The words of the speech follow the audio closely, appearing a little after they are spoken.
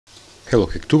Hello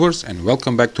Hacktubers and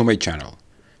welcome back to my channel.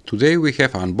 Today we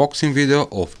have an unboxing video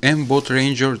of MBot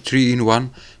Ranger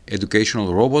 3-in-1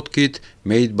 educational robot kit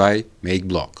made by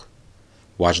makeblock.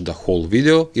 Watch the whole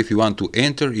video if you want to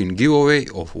enter in giveaway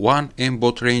of one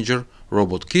MBot Ranger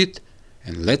robot kit,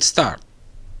 and let's start.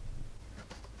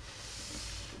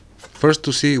 First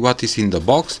to see what is in the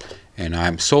box, and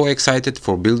I'm so excited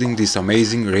for building this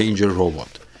amazing Ranger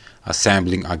robot.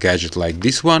 Assembling a gadget like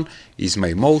this one is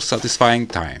my most satisfying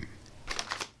time.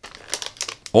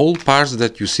 All parts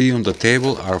that you see on the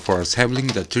table are for assembling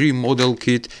the 3 model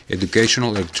kit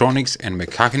educational electronics and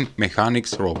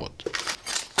mechanics robot.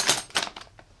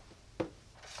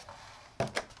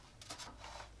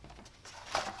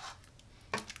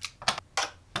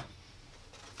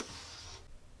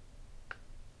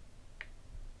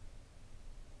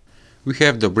 We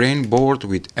have the brain board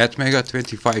with Atmega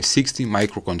 2560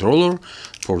 microcontroller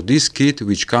for this kit,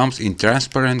 which comes in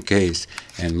transparent case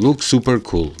and looks super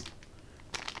cool.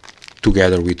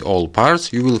 Together with all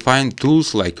parts you will find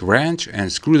tools like wrench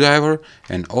and screwdriver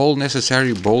and all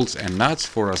necessary bolts and nuts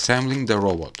for assembling the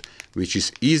robot, which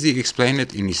is easily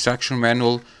explained in instruction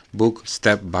manual book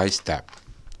step by step.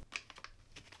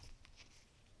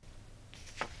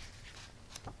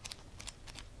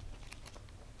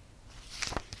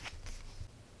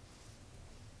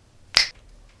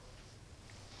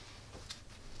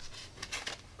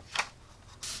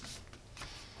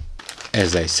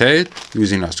 As I said,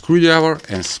 using a screwdriver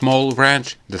and small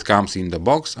wrench that comes in the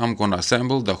box, I'm gonna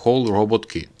assemble the whole robot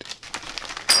kit.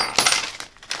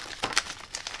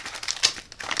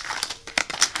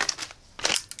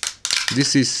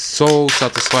 This is so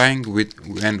satisfying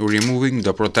when removing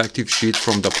the protective sheet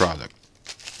from the product.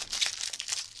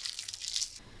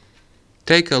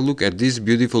 Take a look at this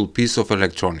beautiful piece of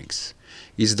electronics.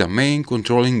 It's the main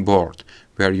controlling board,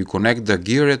 where you connect the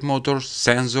geared motors,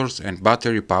 sensors and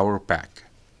battery power pack.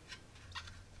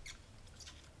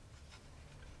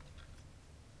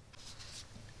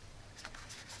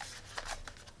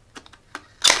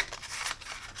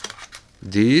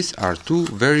 These are 2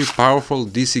 very powerful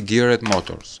DC geared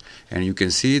motors, and you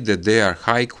can see that they are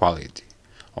high quality.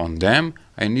 On them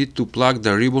I need to plug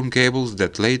the ribbon cables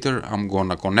that later I'm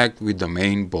gonna connect with the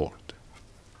main board.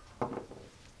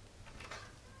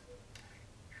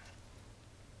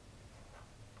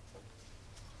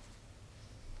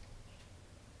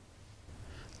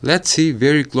 Let's see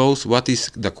very close what is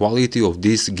the quality of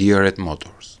these geared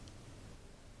motors.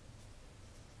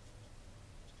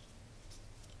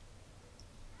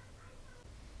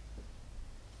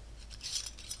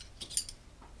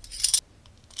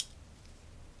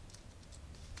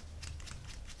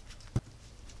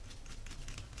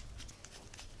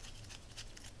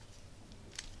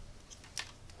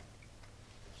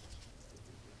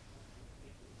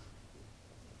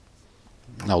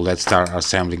 Now let's start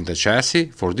assembling the chassis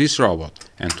for this robot,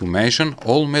 and to mention,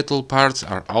 all metal parts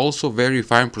are also very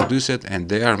fine produced and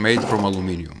they are made from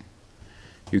aluminum.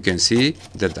 You can see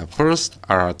that the first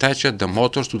are attached the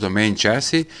motors to the main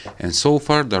chassis, and so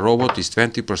far the robot is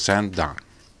 20% done.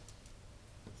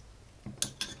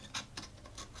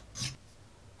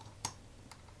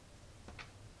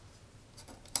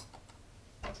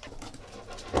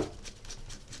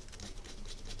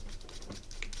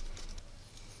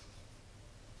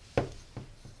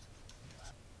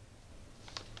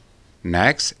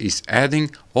 Next is adding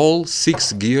all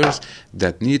 6 gears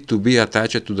that need to be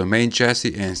attached to the main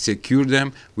chassis and secure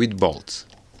them with bolts.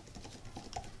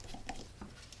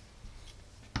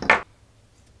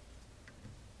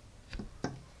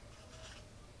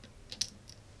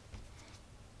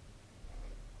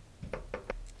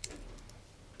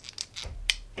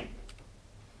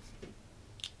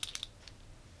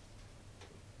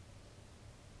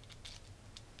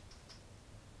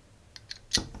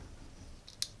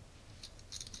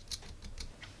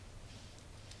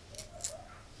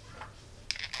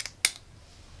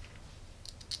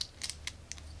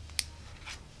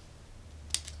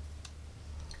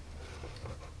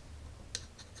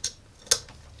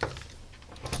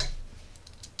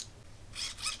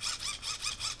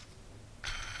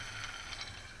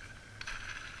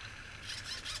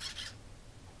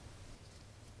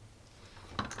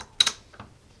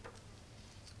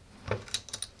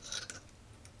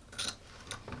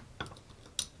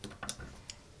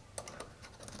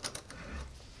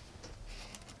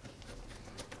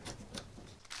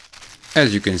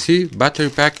 As you can see, battery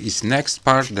pack is next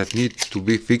part that needs to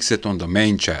be fixed on the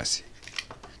main chassis.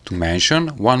 To mention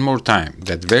one more time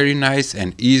that very nice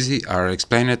and easy are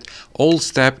explained all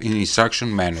steps in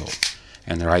instruction manual,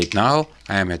 and right now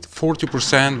I am at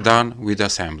 40% done with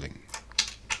assembling.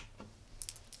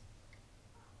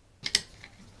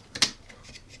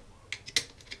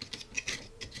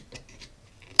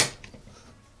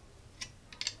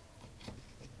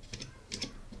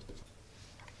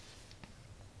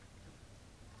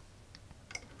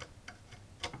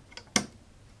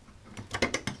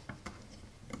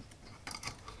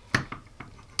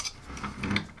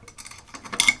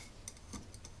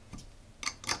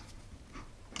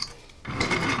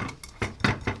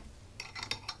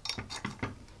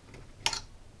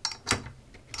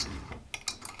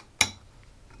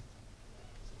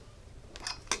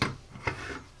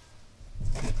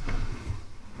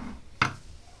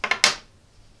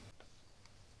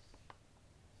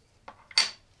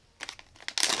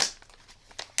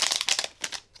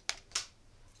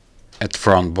 At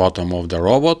front bottom of the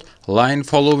robot, line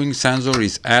following sensor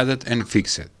is added and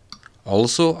fixed.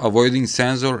 Also, avoiding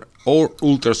sensor or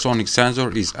ultrasonic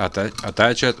sensor is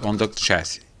attached on the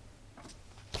chassis.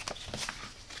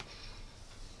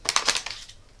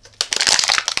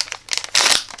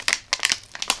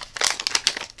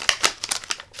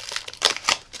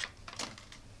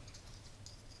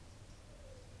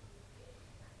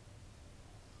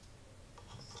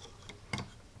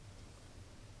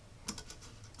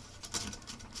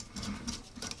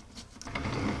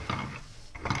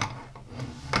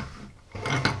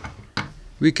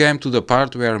 We came to the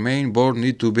part where main board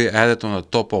need to be added on the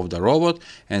top of the robot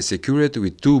and secured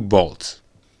with 2 bolts.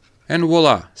 And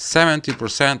voila,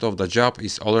 70% of the job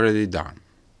is already done.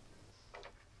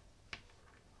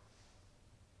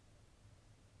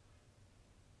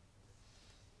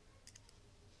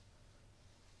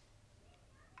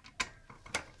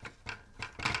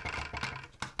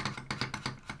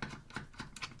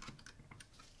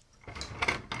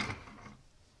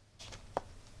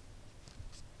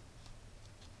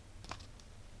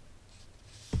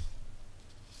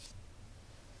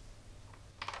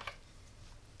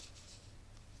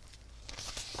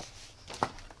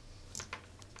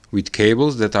 With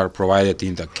cables that are provided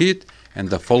in the kit and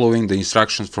following the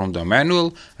instructions from the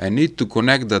manual, I need to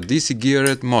connect the DC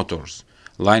geared motors,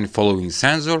 line following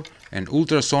sensor and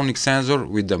ultrasonic sensor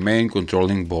with the main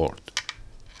controlling board.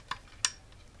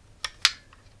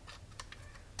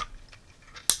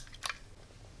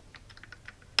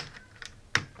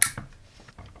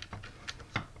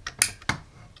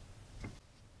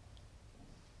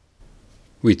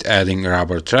 With adding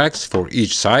rubber tracks for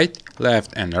each side,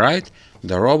 left and right,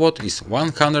 the robot is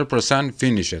 100%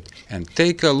 finished, and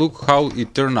take a look how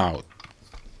it turned out.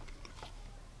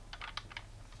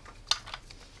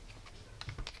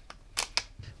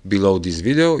 Below this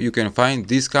video you can find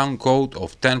discount code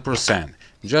of 10%.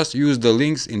 Just use the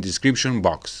links in description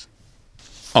box.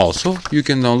 Also, you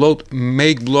can download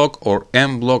makeblock or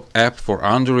mblock app for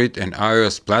Android and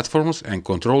iOS platforms and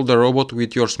control the robot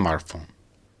with your smartphone.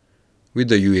 With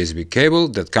the USB cable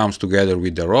that comes together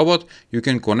with the robot, you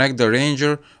can connect the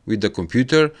Ranger with the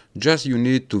computer. Just you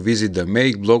need to visit the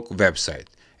makeblock website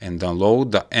and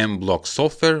download the mblock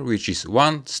software, which is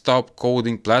one-stop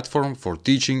coding platform for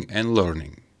teaching and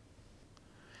learning.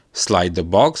 Slide the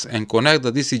box and connect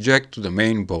the DC jack to the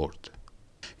main board.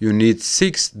 You need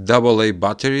 6 AA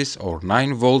batteries or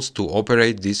 9 volts to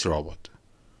operate this robot.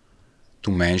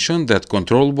 To mention that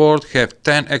control board have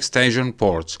 10 extension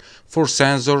ports for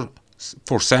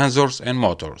sensors and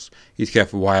motors. It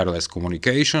have wireless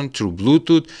communication through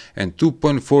Bluetooth and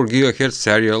 2.4 GHz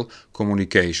serial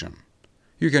communication.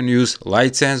 You can use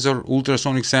light sensor,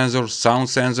 ultrasonic sensor, sound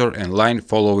sensor and line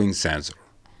following sensor.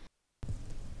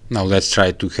 Now let's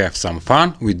try to have some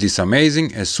fun with this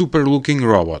amazing and super looking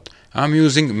robot. I'm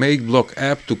using makeblock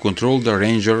app to control the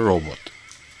Ranger robot.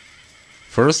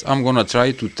 First I'm gonna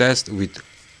try to test with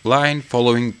line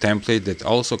following template that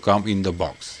also come in the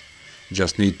box.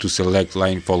 Just need to select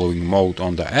line following mode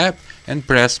on the app and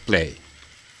press play.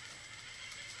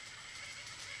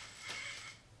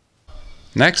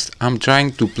 Next, I'm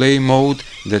trying to play mode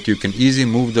that you can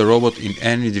easily move the robot in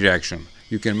any direction.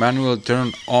 You can manually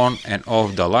turn on and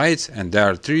off the lights, and there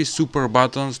are 3 super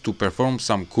buttons to perform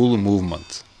some cool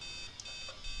movements.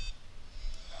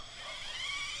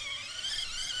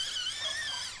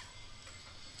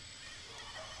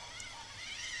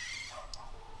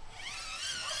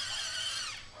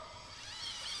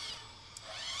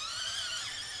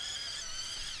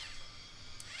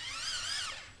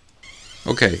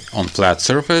 Okay, on flat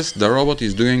surface the robot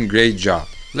is doing great job.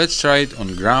 Let's try it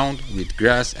on ground with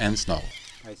grass and snow.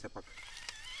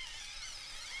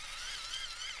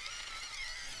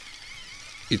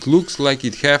 It looks like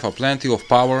it have a plenty of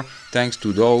power thanks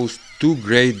to those 2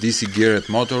 great DC geared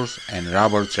motors and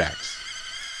rubber tracks.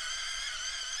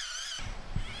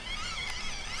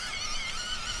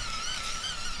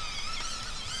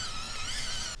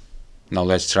 Now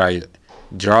let's try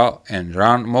draw and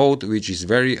run mode, which is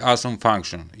very awesome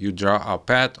function. You draw a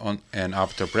path on, and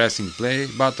after pressing play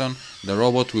button the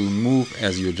robot will move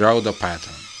as you draw the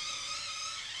pattern.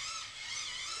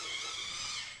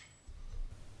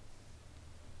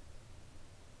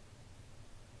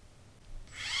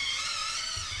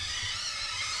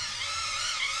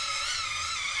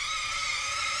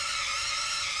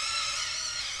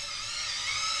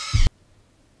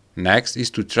 Next is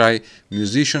to try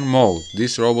musician mode.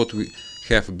 This robot will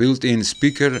have built-in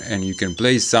speaker and you can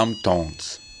play some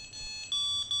tones.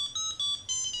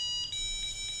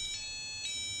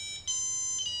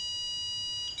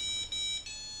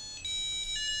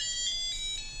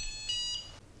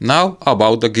 Now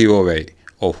about the giveaway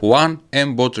of one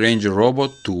M-Bot Ranger robot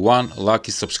to one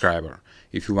lucky subscriber.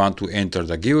 If you want to enter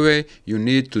the giveaway, you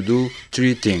need to do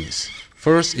 3 things.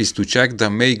 First is to check the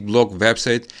makeblock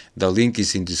website, the link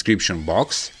is in description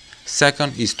box.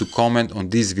 Second is to comment on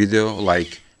this video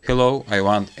like, hello, I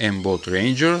want M-Bot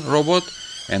Ranger robot.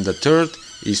 And the third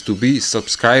is to be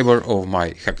subscriber of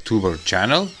my Hacktuber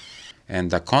channel.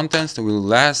 And the contest will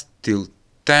last till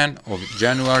 10 of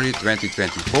January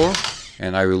 2024.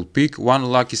 And I will pick one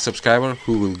lucky subscriber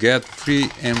who will get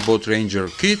free M-Bot Ranger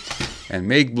kit, and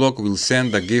makeblock will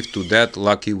send the gift to that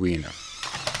lucky winner.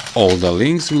 All the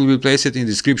links will be placed in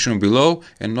description below,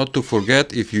 and not to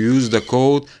forget, if you use the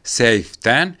code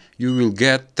SAVE10 you will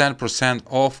get 10%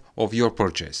 off of your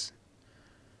purchase.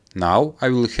 Now I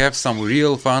will have some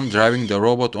real fun driving the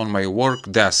robot on my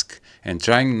work desk and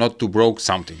trying not to break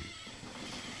something.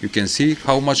 You can see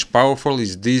how much powerful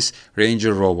is this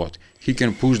Ranger robot. He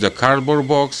can push the cardboard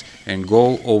box and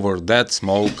go over that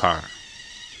small car.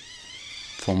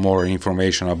 For more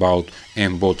information about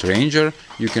M-Bot Ranger,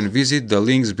 you can visit the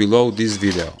links below this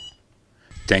video.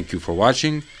 Thank you for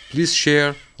watching. Please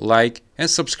share, like and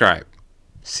subscribe.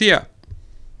 See ya!